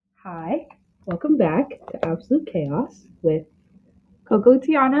Hi, welcome back to Absolute Chaos with Coco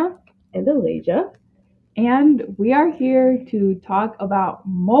Tiana, and Alasia. and we are here to talk about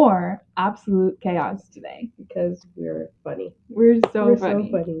more absolute chaos today. Because we're funny. We're so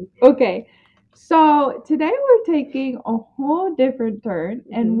funny. Okay, so today we're taking a whole different turn,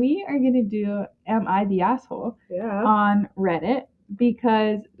 and we are going to do Am I the Asshole Yeah. on Reddit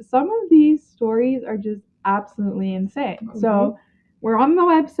because some of these stories are just absolutely insane. So we're on the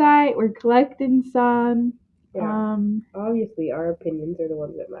website, we're collecting some. Yeah. Obviously, our opinions are the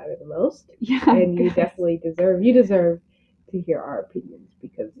ones that matter the most. Yeah, And you definitely deserve to hear our opinions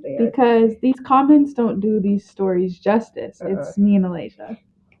because these comments don't do these stories justice. It's me and Alasia.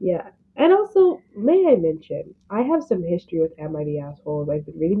 Yeah. And also, may I mention, I have some history with Am I the Assholes. I've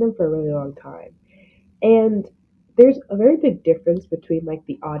been reading them for a really long time. And there's a very big difference between like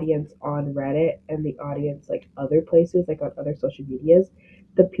the audience on Reddit and the audience like other places, like on other social medias.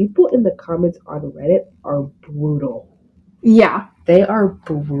 The people in the comments on Reddit are brutal. Yeah. They are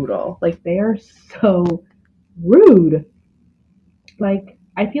brutal. Like they are so rude. Like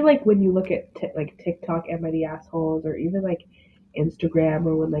I feel like when you look at like TikTok, Am I the Assholes, or even like Instagram,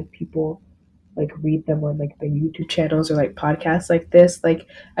 or when like people like read them on like the YouTube channels or like podcasts like this, like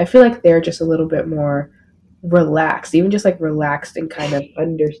I feel like they're just a little bit more relaxed, even just like relaxed and kind of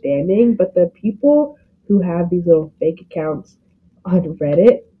understanding. But the people who have these little fake accounts on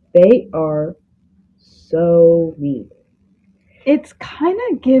Reddit, they are so mean. It's kind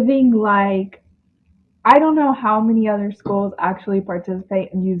of giving like, I don't know how many other schools actually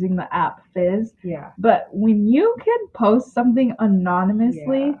participate in using the app Fizz. Yeah. But when you can post something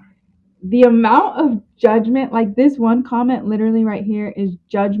anonymously, the amount of judgment, like this one comment literally right here is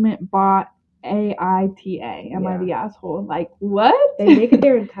judgment bot AITA. Am I the asshole? Like, what? They make it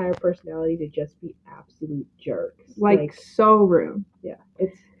their entire personality to just be absolute jerks. Like so rude. Yeah.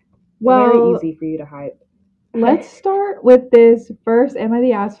 It's very easy for you to hide. Let's start with this first. Am I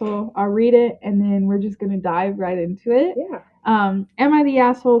the asshole? I'll read it and then we're just going to dive right into it. Yeah. Am I the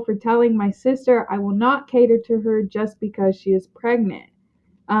asshole for telling my sister I will not cater to her just because she is pregnant?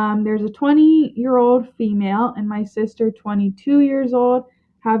 There's a 20-year-old female and my sister, 22 years old,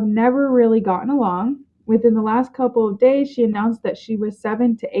 have never really gotten along. Within the last couple of days, she announced that she was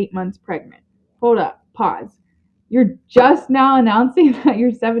 7 to 8 months pregnant. Hold up, pause. You're just now announcing that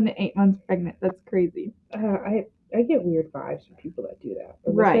you're 7 to 8 months pregnant. That's crazy. I get weird vibes from people that do that.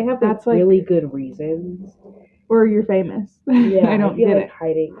 Unless right. They have that's like really good reasons. Or you're famous. Yeah, I don't feel get like it.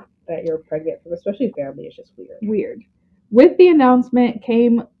 hiding that you're pregnant from especially family is just weird. Weird. With the announcement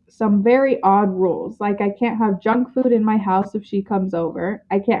came some very odd rules, like I can't have junk food in my house if she comes over.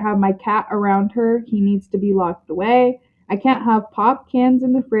 I can't have my cat around her. He needs to be locked away. I can't have pop cans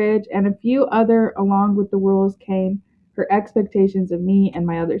in the fridge, and a few other along with the rules came her expectations of me and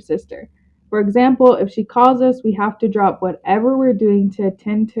my other sister. For example, if she calls us, we have to drop whatever we're doing to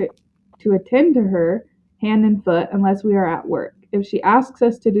attend to her hand and foot unless we are at work. If she asks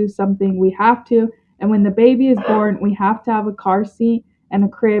us to do something, we have to, and when the baby is born, we have to have a car seat and a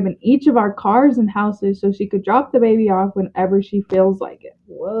crib in each of our cars and houses so she could drop the baby off whenever she feels like it.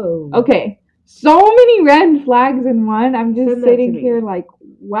 Whoa. Okay, so many red flags in one. I'm just sitting here like,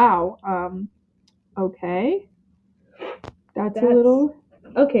 wow. Okay. That's a little...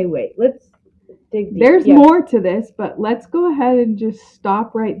 Okay, wait. Let's dig deep. There's more to this, but let's go ahead and just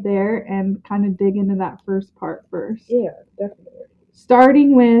stop right there and kind of dig into that first part first. Yeah, definitely.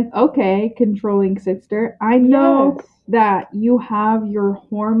 Starting with, okay, controlling sister. I know that you have your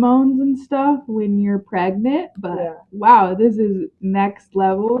hormones and stuff when you're pregnant, but wow, this is next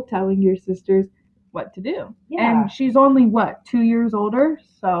level, telling your sisters what to do. Yeah. And she's only, 2 years older?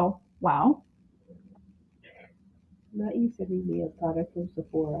 So, wow. Not you sending me a product from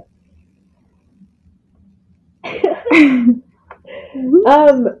Sephora.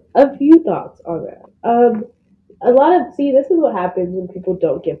 A few thoughts on that. A lot of, this is what happens when people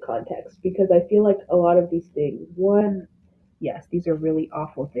don't give context, because I feel like a lot of these things, one, yes, these are really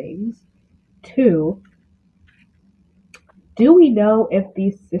awful things. Two, do we know if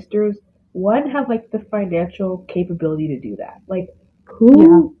these sisters, one, have like the financial capability to do that? Like,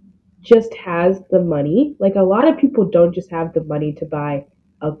 who just has the money? Like, a lot of people don't just have the money to buy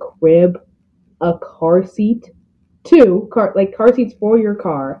a crib, a car seat, car seats for your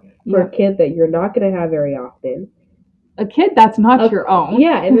car, for a kid that you're not going to have very often. A kid that's not your own.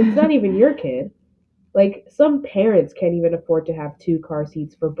 Yeah, and it's not even your kid. Like, some parents can't even afford to have 2 car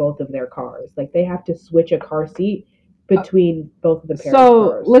seats for both of their cars. Like, they have to switch a car seat between both of the parents' So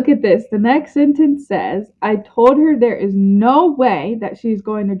cars. look at this. The next sentence says, I told her there is no way that she's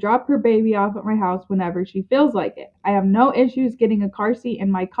going to drop her baby off at my house whenever she feels like it. I have no issues getting a car seat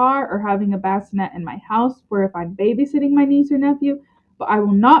in my car or having a bassinet in my house for if I'm babysitting my niece or nephew, but I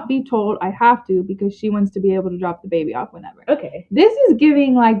will not be told I have to because she wants to be able to drop the baby off whenever. Okay. This is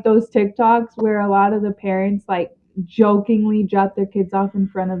giving like those TikToks where a lot of the parents like jokingly drop their kids off in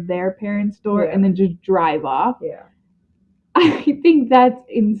front of their parents' door and then just drive off. Yeah. I think that's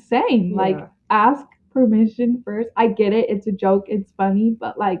insane. Yeah. Like, ask permission first. I get it. It's a joke. It's funny.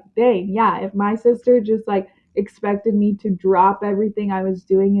 But, like, dang, yeah, if my sister just, like, expected me to drop everything I was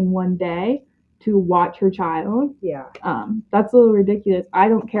doing in one day to watch her child, that's a little ridiculous. I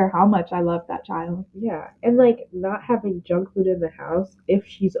don't care how much I love that child. Yeah. And, like, not having junk food in the house, if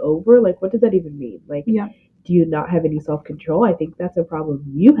she's over, like, what does that even mean? Like, do you not have any self-control? I think that's a problem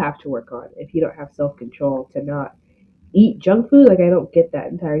you have to work on if you don't have self-control to not eat junk food. Like, I don't get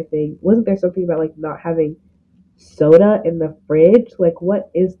that entire thing. Wasn't there something about like not having soda in the fridge? Like, what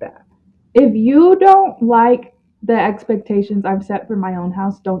is that? If you don't like the expectations I've set for my own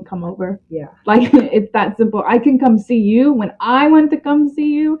house, don't come over. Yeah. Like, it's that simple. I can come see you when I want to come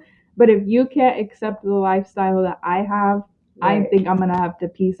see you, but if you can't accept the lifestyle that I have, I think I'm gonna have to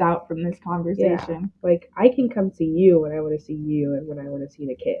peace out from this conversation. Yeah. Like, I can come see you when I want to see you and when I want to see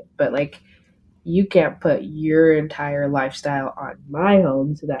the kid, but like, you can't put your entire lifestyle on my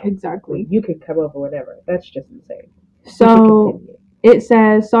home so that you can come over whenever. That's just insane. So it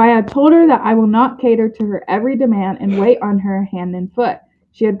says, so I had told her that I will not cater to her every demand and wait on her hand and foot.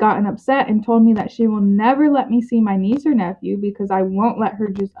 She had gotten upset and told me that she will never let me see my niece or nephew because I won't let her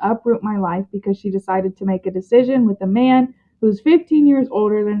just uproot my life because she decided to make a decision with a man who's 15 years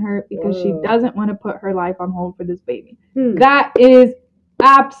older than her because she doesn't want to put her life on hold for this baby. That is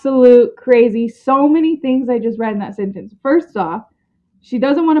absolute crazy. So many things I just read in that sentence. First off, she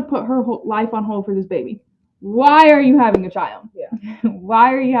doesn't want to put her whole life on hold for this baby. Why are you having a child? Yeah.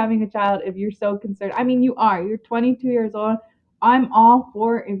 Why are you having a child if you're so concerned? I mean, you are. You're 22 years old. I'm all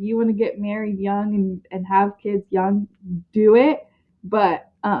for if you want to get married young and have kids young, do it. But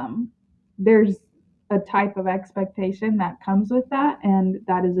there's a type of expectation that comes with that, and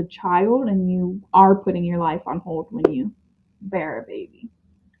that is a child, and you are putting your life on hold when you bear a baby.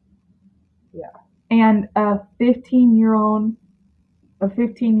 Yeah. And a 15-year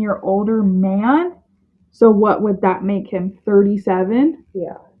older man, so what would that make him? 37?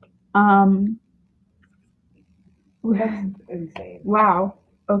 Yeah. That's insane. Wow.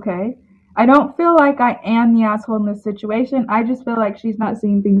 Okay. I don't feel like I am the asshole in this situation. I just feel like she's not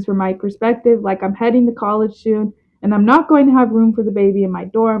seeing things from my perspective. Like, I'm heading to college soon, and I'm not going to have room for the baby in my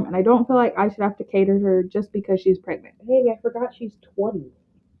dorm, and I don't feel like I should have to cater to her just because she's pregnant. Hey, I forgot she's 20.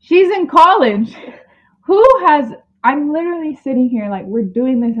 She's in college. I'm literally sitting here like we're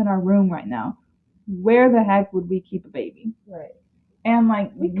doing this in our room right now. Where the heck would we keep a baby? Right. And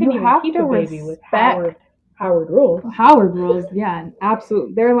like, we couldn't even keep a baby with Howard rules. Howard rules, yeah,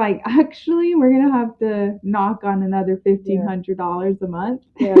 absolutely. They're like, actually, we're gonna have to knock on another $1,500 a month.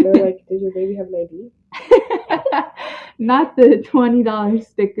 Yeah, they're like, does your baby have an ID? Not the $20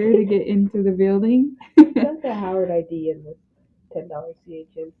 sticker to get into the building. Not the Howard ID and the $10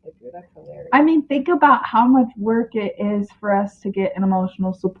 CHN sticker. That's hilarious. I mean, think about how much work it is for us to get an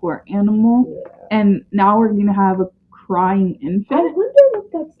emotional support animal, and now we're gonna have a crying infant. I wonder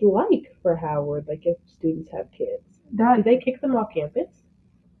what that's like for Howard, like if students have kids. Do they kick them off campus?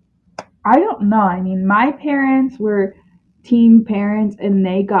 I don't know. I mean, my parents were teen parents and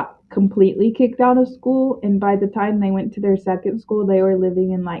they got completely kicked out of school, and by the time they went to their second school, they were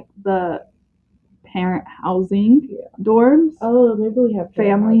living in like the parent housing dorms. Oh, maybe we have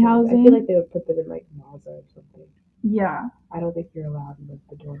family housing. I feel like they would put them in like Mazda or something. Yeah. I don't think you're allowed in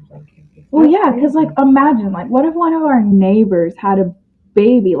the dorms on campus. Well, yeah, because like imagine, like, what if one of our neighbors had a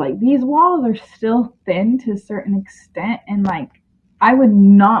baby? Like, these walls are still thin to a certain extent, and like, I would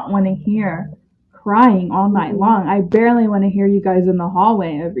not want to hear crying all night long. I barely want to hear you guys in the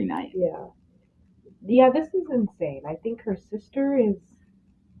hallway every night. Yeah, this is insane. I think her sister is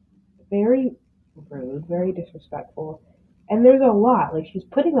very rude, very disrespectful. And there's a lot, like, she's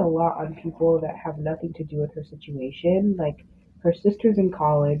putting a lot on people that have nothing to do with her situation. Like, her sister's in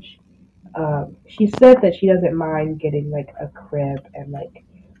college. She said that she doesn't mind getting, like, a crib and, like,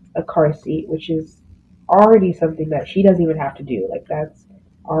 a car seat, which is already something that she doesn't even have to do. Like, that's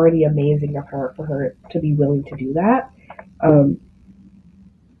already amazing of her, for her to be willing to do that.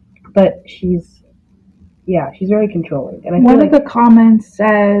 But she's very controlling. And one of the comments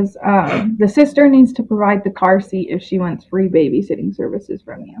says, the sister needs to provide the car seat if she wants free babysitting services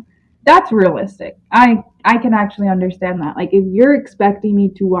from you. That's realistic. I can actually understand that. Like if you're expecting me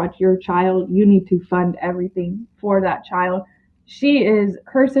to watch your child, you need to fund everything for that child.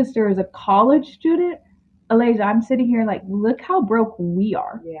 Her sister is a college student. Elijah, I'm sitting here like, look how broke we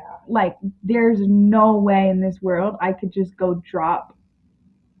are. Yeah. Like there's no way in this world I could just go drop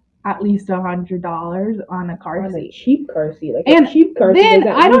at least $100 on a car On a seat. cheap car seat. Like And a cheap car seat then is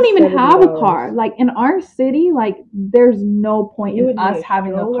at I don't least even have a $70. car. Like in our city, like there's no point You in would need us a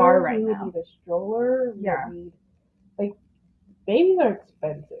having a car stroller. right You would now. need a stroller. You Yeah. would need, like, babies are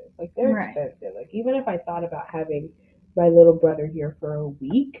expensive. Like, they're Right. expensive. Like, even if I thought about having my little brother here for a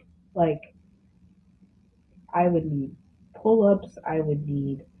week, like, I would need pull-ups. I would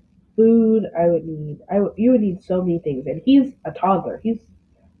need food. You would need so many things. And he's a toddler. He's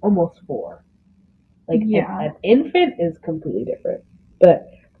almost 4. Like, Yeah. an infant is completely different. But,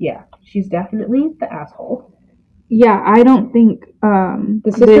 yeah, she's definitely the asshole. Yeah, I don't think The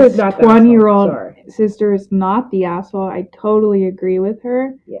sister this is not the asshole. 20-year-old Sorry. sister is not the asshole. I totally agree with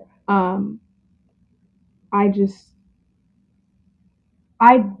her. Yeah. I just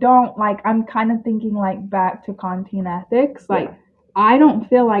I don't like I'm kind of thinking like back to Kantian ethics. Like Yeah. I don't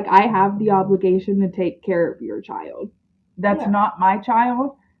feel like I have the obligation to take care of your child. That's Yeah. not my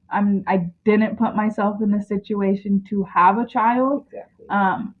child. I didn't put myself in the situation to have a child. Exactly.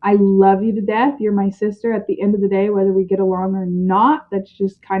 I love you to death. You're my sister. At the end of the day, whether we get along or not, that's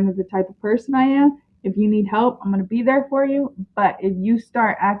just kind of the type of person I am. If you need help, I'm gonna be there for you. But if you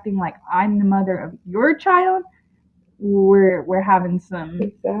start acting like I'm the mother of your child, we're having some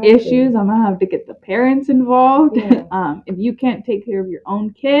issues. I'm gonna have to get the parents involved. Yeah. If you can't take care of your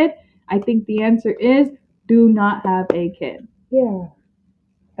own kid, I think the answer is do not have a kid. Yeah.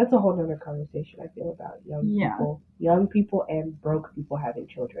 That's a whole nother conversation I feel about young people and broke people having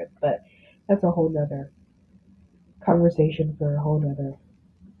children. But that's a whole nother conversation for a whole nother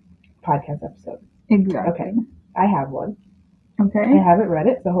podcast episode. Exactly. Okay. I have one. Okay. I haven't read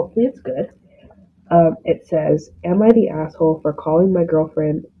it, so hopefully it's good. It says, "Am I the asshole for calling my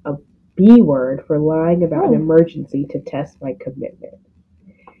girlfriend a B word for lying about an emergency to test my commitment?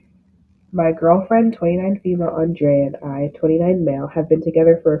 My girlfriend, 29 female Andrea, and I, 29 male, have been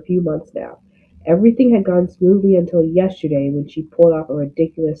together for a few months now. Everything had gone smoothly until yesterday when she pulled off a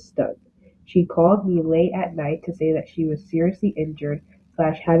ridiculous stunt. She called me late at night to say that she was seriously injured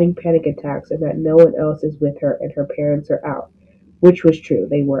 / having panic attacks and that no one else is with her and her parents are out, which was true,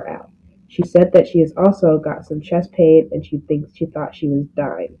 they were out. She said that she has also got some chest pain and she thought she was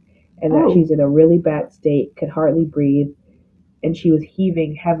dying, and that she's in a really bad state, could hardly breathe, and she was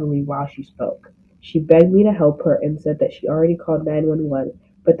heaving heavily while she spoke. She begged me to help her and said that she already called 911,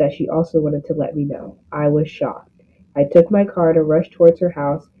 but that she also wanted to let me know. I was shocked. I took my car to rush towards her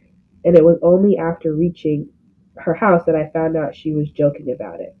house, and it was only after reaching her house that I found out she was joking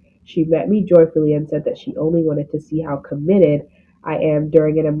about it. She met me joyfully and said that she only wanted to see how committed I am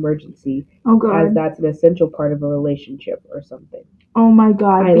during an emergency, as that's an essential part of a relationship or something. Oh my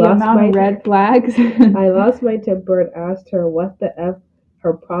god, the amount of red flags. I lost my temper and asked her what the F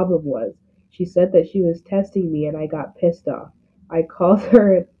her problem was. She said that she was testing me and I got pissed off. I called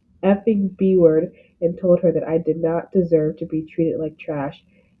her an effing B word and told her that I did not deserve to be treated like trash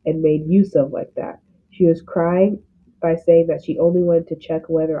and made use of like that. She was crying by saying that she only wanted to check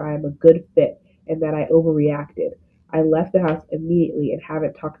whether I am a good fit and that I overreacted. I left the house immediately and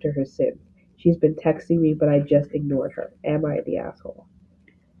haven't talked to her since. She's been texting me, but I just ignored her. Am I the asshole?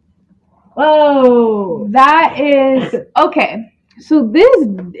 Whoa, that is okay. So this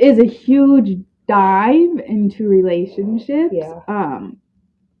is a huge dive into relationships. Yeah.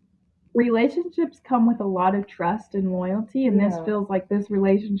 Relationships come with a lot of trust and loyalty, and this feels like this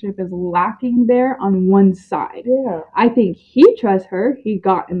relationship is lacking there on one side. Yeah. I think he trusts her. He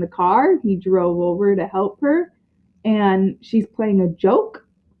got in the car, he drove over to help her, and she's playing a joke.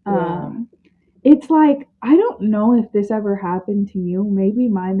 It's like, I don't know if this ever happened to you. Maybe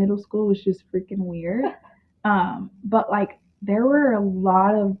my middle school was just freaking weird. But like there were a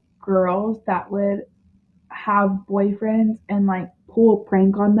lot of girls that would have boyfriends and like pull a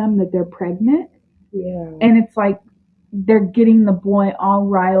prank on them that they're pregnant. Yeah. And it's like they're getting the boy all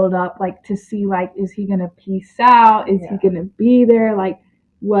riled up, like to see like, is he gonna peace out? Is he gonna be there? Like,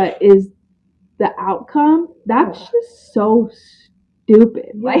 what is the outcome? That's just so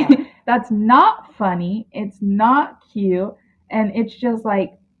stupid. Like, that's not funny. It's not cute. And it's just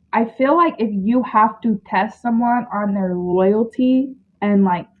like, I feel like if you have to test someone on their loyalty and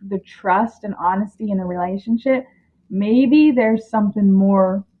like the trust and honesty in a relationship, maybe there's something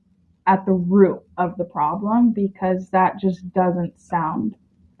more at the root of the problem, because that just doesn't sound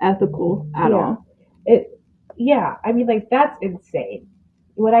ethical at all. I mean, like, that's insane.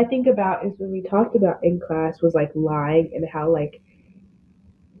 what I think about is when we talked about in class was like lying and how like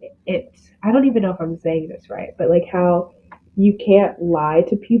it's I don't even know if I'm saying this right, but like how you can't lie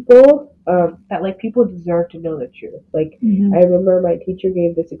to people. That like people deserve to know the truth. Like Mm-hmm. I remember my teacher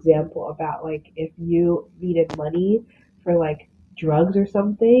gave this example about like if you needed money for like drugs or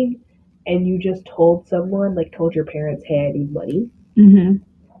something, and you just told someone like told your parents, "Hey, I need money." Mm-hmm.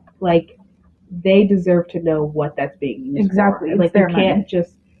 Like they deserve to know what that's being used for. Exactly. And It's like you their can't money.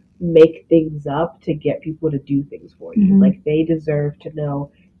 just make things up to get people to do things for you. Mm-hmm. Like they deserve to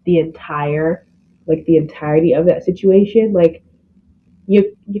know the entire like the entirety of that situation. Like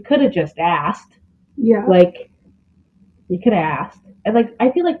you could have just asked. Yeah. Like you could have asked. And like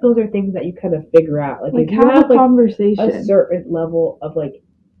I feel like those are things that you kind of figure out. Like Like if you have a have like a conversation. certain level of like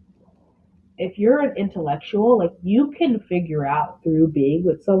if you're an intellectual, like you can figure out through being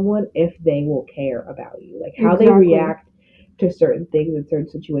with someone if they will care about you, like how they Exactly. react to certain things in certain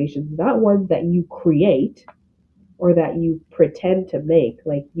situations, not ones that you create or that you pretend to make.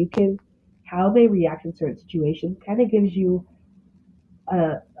 Like you can, how they react in certain situations kind of gives you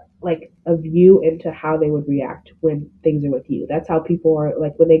a like a view into how they would react when things are with you. That's how people are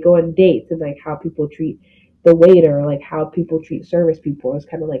like when they go on dates and like how people treat the waiter, like how people treat service people. It's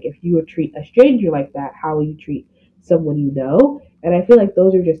kind of like if you would treat a stranger like that, how will you treat someone you know? And I feel like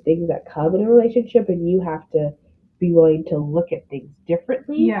those are just things that come in a relationship, and you have to be willing to look at things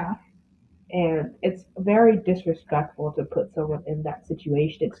differently. Yeah. And it's very disrespectful to put someone in that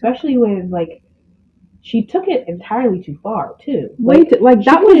situation, especially when like she took it entirely too far too. Wait, like She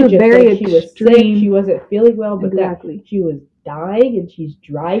that could was have a just very said she was sick, she extreme. wasn't feeling well, but that Exactly. she was dying and she's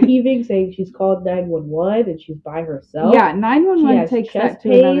dry heaving, saying she's called 911 and she's by herself. Yeah, She 911 has takes chest that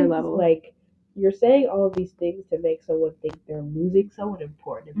to another pains. level. Like you're saying all of these things to make someone think they're losing someone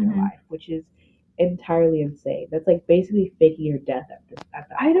important in their Mm-hmm. life, which is entirely insane. That's like basically faking your death at that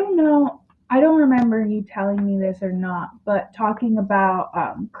I point. don't know. I don't remember you telling me this or not, but talking about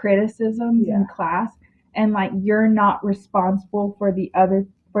criticisms Yeah. in class and like you're not responsible for the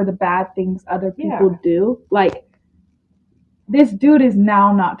bad things other people Yeah. do. Like this dude is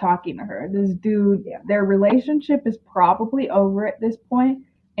now not talking to her. This dude, Yeah. their relationship is probably over at this point,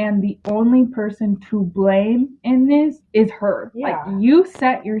 and the only person to blame in this is her. Like, Yeah. you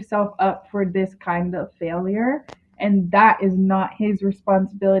set yourself up for this kind of failure, and that is not his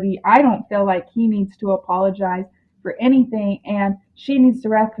responsibility. I don't feel like he needs to apologize for anything, and she needs to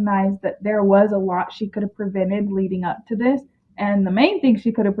recognize that there was a lot she could have prevented leading up to this. And the main thing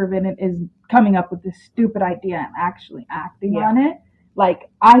she could have prevented is coming up with this stupid idea and actually acting Yeah. on it. Like,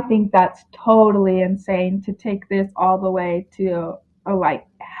 I think that's totally insane to take this all the way to a like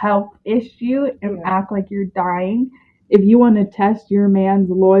health issue and Yeah. act like you're dying. If you want to test your man's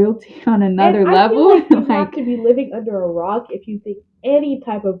loyalty on And another I feel level, like you have like to be living under a rock if you think any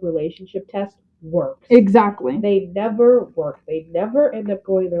type of relationship test works. exactly. They never work. They never end up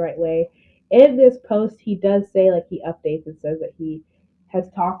going the right way. In this post, he does say, like, he updates and says that he has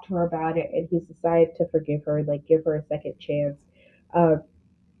talked to her about it and he's decided to forgive her and, like, give her a second chance. Um,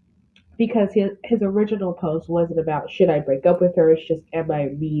 because his original post wasn't about should I break up with her. It's just am I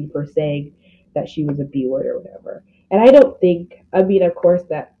mean for saying that she was a B word or whatever. And I don't think. I mean, of course,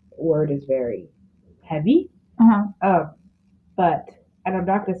 that word is very heavy. Uh-huh. But and I'm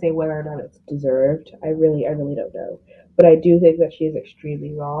not gonna say whether or not it's deserved. I really don't know. But I do think that she is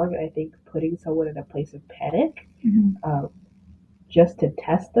extremely wrong. I think putting someone in a place of panic, Mm-hmm. um, just to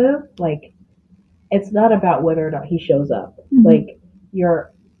test them, like it's not about whether or not he shows up. Mm-hmm. Like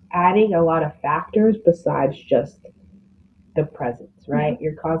you're adding a lot of factors besides just the presence, right?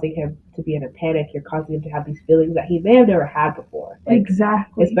 You're causing him to be in a panic. You're causing him to have these feelings that he may have never had before. Like,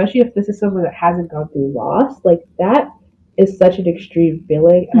 Exactly. especially if this is someone that hasn't gone through loss, like that is such an extreme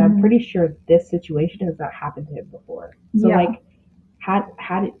feeling. And I'm pretty sure this situation has not happened to him before. So, Yeah. like,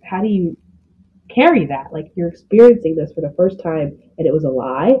 how do you carry that? Like, you're experiencing this for the first time and it was a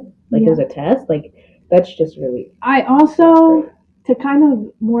lie, like, it was a test. Like, that's just really. I also, to kind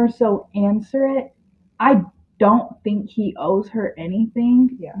of more so answer it, I don't think he owes her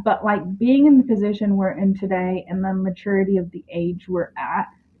anything. Yeah. But like being in the position we're in today and the maturity of the age we're at,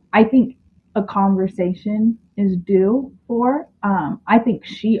 I think a conversation is due for. I think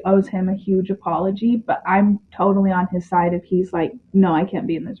she owes him a huge apology, but I'm totally on his side if he's like, no, I can't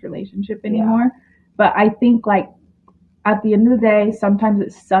be in this relationship anymore. Yeah. But I think like at the end of the day, sometimes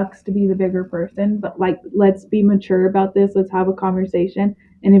it sucks to be the bigger person, but like, let's be mature about this. Let's have a conversation.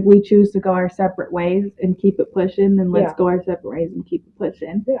 And if we choose to go our separate ways and keep it pushing, then let's go our separate ways and keep it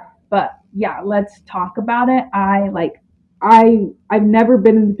pushing. Yeah. But yeah, let's talk about it. I like I've never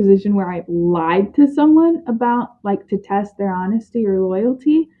been in the position where I've lied to someone about like to test their honesty or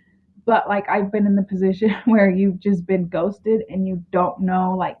loyalty, but like I've been in the position where you've just been ghosted and you don't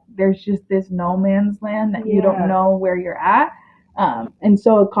know, like there's just this no man's land that you don't Yeah. know where you're at. And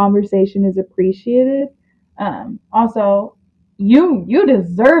so a conversation is appreciated. Also, you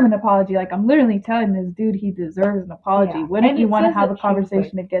deserve an apology. Like I'm literally telling this dude he deserves an apology. Yeah. Wouldn't And you it want to says have a that she was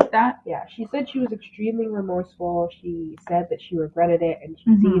conversation like, to get that? yeah, she said she was extremely remorseful. She said that she regretted it, and she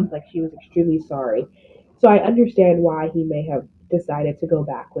Mhm. seemed like she was extremely sorry. So I understand why he may have decided to go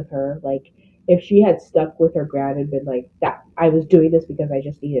back with her. Like, if she had stuck with her ground and been like, that I was doing this because I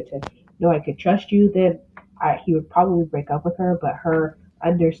just needed to know I could trust you, then he would probably break up with her. But her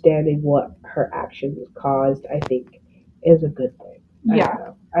understanding what her actions caused, I think, is a good thing. I Yeah. don't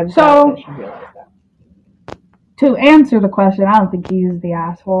know. I'm glad So that she realized that. to answer the question, I don't think he's the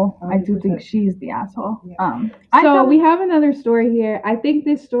asshole. I do 100%. think she's the asshole. Yeah. So we have another story here. I think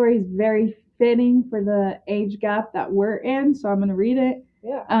this story is very fitting for the age gap that we're in, so I'm going to read it.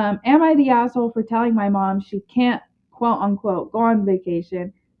 Yeah. Am I the asshole for telling my mom she can't, quote unquote, go on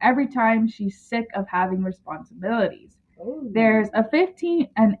vacation every time she's sick of having responsibilities? Ooh. There's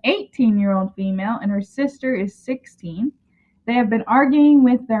an 18-year-old female, and her sister is 16. They have been arguing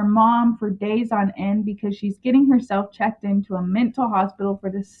with their mom for days on end because she's getting herself checked into a mental hospital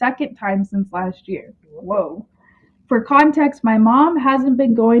for the second time since last year. Whoa. For context, my mom hasn't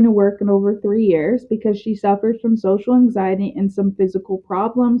been going to work in over 3 years because she suffers from social anxiety and some physical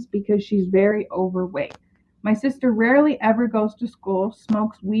problems because she's very overweight. My sister rarely ever goes to school,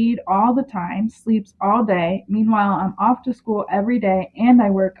 smokes weed all the time, sleeps all day. Meanwhile, I'm off to school every day and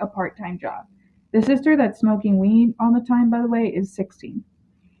I work a part time job. The sister that's smoking weed all the time, by the way, is 16.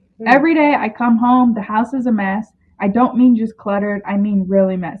 Every day I come home, the house is a mess. I don't mean just cluttered, I mean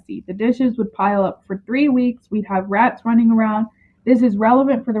really messy. The dishes would pile up for 3 weeks, we'd have rats running around. This is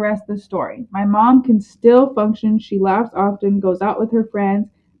relevant for the rest of the story. My mom can still function, she laughs often, goes out with her friends,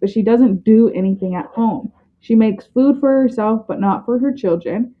 but she doesn't do anything at home. She makes food for herself, but not for her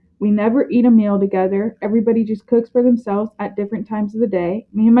children. We never eat a meal together. Everybody just cooks for themselves at different times of the day.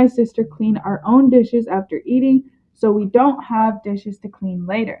 Me and my sister clean our own dishes after eating, so we don't have dishes to clean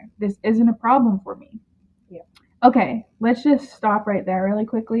later. This isn't a problem for me. Yeah. Okay, let's just stop right there really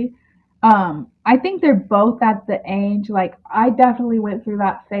quickly. I think they're both at the age, like, I definitely went through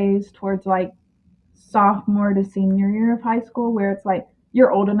that phase towards like sophomore to senior year of high school where it's like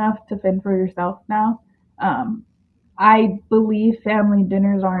you're old enough to fend for yourself now. Um, I believe family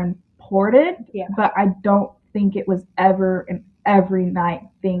dinners are important, Yeah. but I don't think it was ever an every night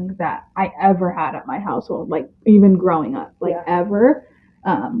thing that I ever had at my household, like even growing up, like ever.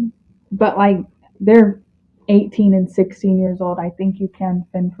 But like they're 18 and 16 years old. I think you can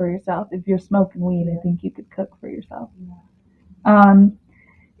fend for yourself. If you're smoking weed, I think you could cook for yourself. Um,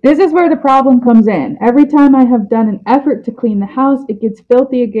 this is where the problem comes in. Every time I have done an effort to clean the house, it gets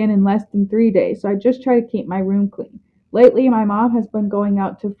filthy again in less than 3 days, so I just try to keep my room clean. Lately, my mom has been going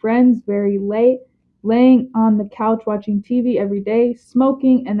out to friends very late, laying on the couch watching TV every day,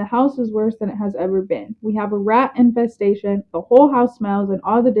 smoking, and the house is worse than it has ever been. We have a rat infestation, the whole house smells, and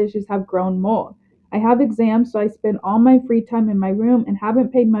all the dishes have grown mold. I have exams, so I spend all my free time in my room and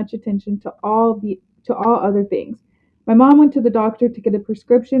haven't paid much attention to all other things. My mom went to the doctor to get a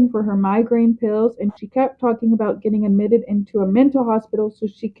prescription for her migraine pills, and she kept talking about getting admitted into a mental hospital so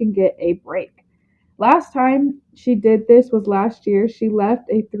she can get a break. Last time she did this was last year. She left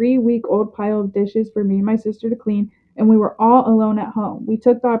a 3 week old pile of dishes for me and my sister to clean, and we were all alone at home. We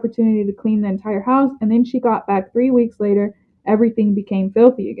took the opportunity to clean the entire house, and then she got back 3 weeks later. Everything became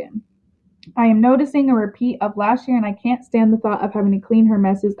filthy again. I am noticing a repeat of last year, and I can't stand the thought of having to clean her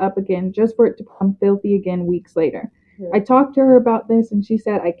messes up again just for it to become filthy again weeks later. I talked to her about this, and she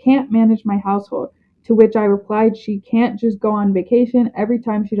said I can't manage my household, to which I replied she can't just go on vacation every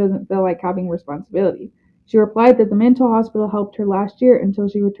time she doesn't feel like having responsibility. She replied that the mental hospital helped her last year until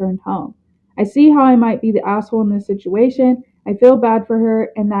she returned home. I see how I might be the asshole in this situation. I feel bad for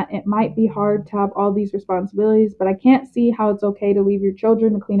her and that it might be hard to have all these responsibilities, but I can't see how it's okay to leave your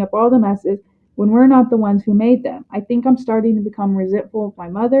children to clean up all the messes when we're not the ones who made them. I think I'm starting to become resentful of my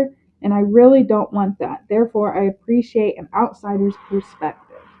mother, and I really don't want that. Therefore, I appreciate an outsider's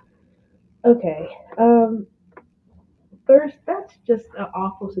perspective. Okay. First, that's just an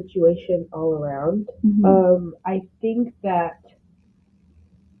awful situation all around. I think that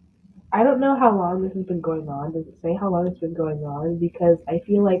I don't know how long this has been going on. Does it say how long it's been going on? Because I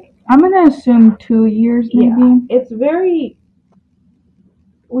feel like I'm gonna assume 2 years, maybe. it's very.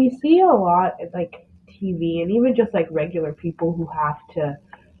 We see a lot at like TV and even just like regular people who have to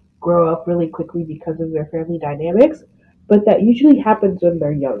grow up really quickly because of their family dynamics. but that usually happens when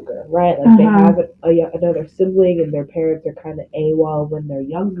they're younger, right? Like they have another sibling and their parents are kind of AWOL when they're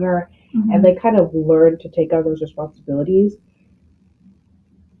younger, and they kind of learn to take on those responsibilities.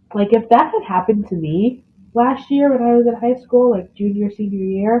 Like if that had happened to me last year when I was in high school, like junior, senior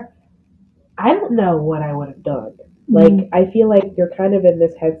year, I don't know what I would have done. Like I feel like you're kind of in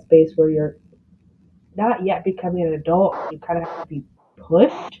this headspace where you're not yet becoming an adult. You kind of have to be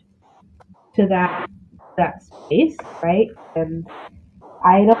pushed to that space, right? And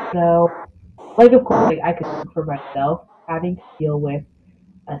I don't know. Like, of course, like I could think for myself, having to deal with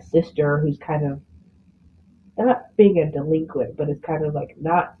a sister who's kind of not being a delinquent, but is kind of like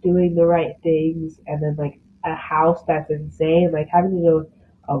not doing the right things, and then like a house that's insane, like having to deal with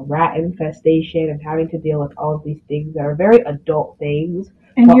a rat infestation and having to deal with all of these things that are very adult things.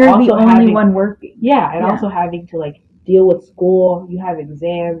 And but you're also the only one working. Yeah, and also having to like deal with school. You have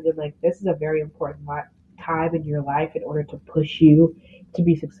exams, and like this is a very important time in your life in order to push you to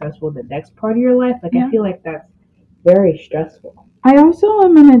be successful in the next part of your life. Like I feel like that's very stressful. I also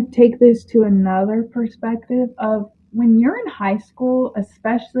am going to take this to another perspective of when you're in high school,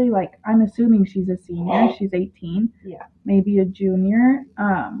 especially like I'm assuming she's a senior, she's 18, maybe a junior.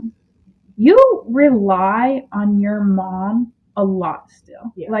 You rely on your mom a lot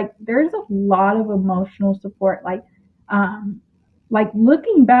still. Like there's a lot of emotional support. Like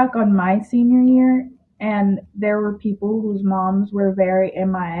looking back on my senior year, and there were people whose moms were very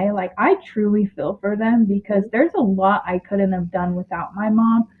MIA. Like I truly feel for them because there's a lot I couldn't have done without my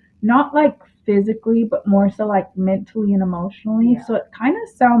mom. Not like physically, but more so like mentally and emotionally. So it kind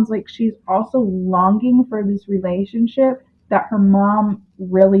of sounds like she's also longing for this relationship that her mom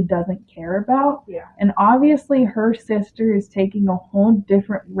really doesn't care about. And obviously her sister is taking a whole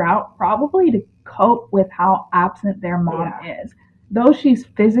different route, probably to cope with how absent their mom is. Though she's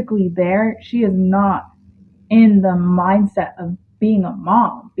physically there, she is not in the mindset of being a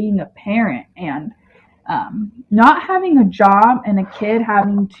mom, being a parent, and not having a job and a kid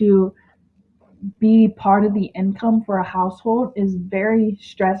having to be part of the income for a household is very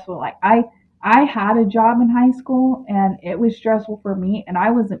stressful. Like I had a job in high school and it was stressful for me, and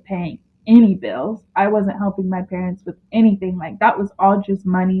I wasn't paying any bills. I wasn't helping my parents with anything. Like that was all just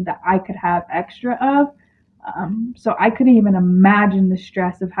money that I could have extra of. So I couldn't even imagine the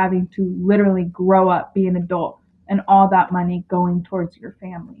stress of having to literally grow up, be an adult, and all that money going towards your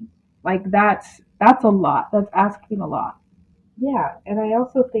family. Like that's a lot. That's asking a lot. Yeah, and I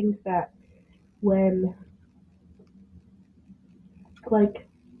also think that when like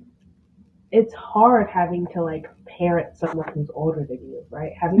it's hard having to like parent someone who's older than you,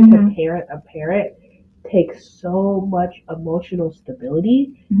 right? Having to parent a parent takes so much emotional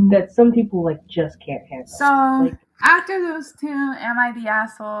stability that some people like just can't handle. So like, after those two, am I the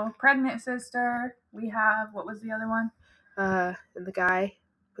asshole? Pregnant sister. We have, what was the other one? And the guy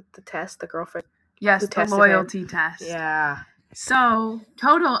with the test, the girlfriend. Yes, the loyalty test. Yeah. So,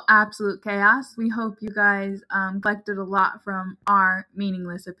 total absolute chaos. We hope you guys collected a lot from our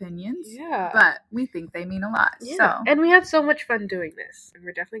meaningless opinions. Yeah. But we think they mean a lot. Yeah. So. And we had so much fun doing this. And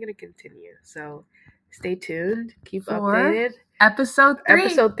we're definitely going to continue. So, stay tuned. Keep updated. Episode 3.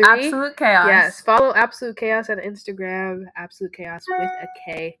 Absolute Chaos. Yes. Follow Absolute Chaos on Instagram. Absolute Chaos with a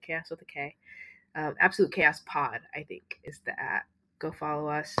K. Chaos with a K. Absolute Chaos Pod, I think, is the @ Go follow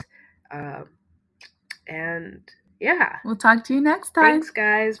us. And yeah. We'll talk to you next time. Thanks,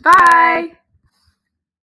 guys. Bye.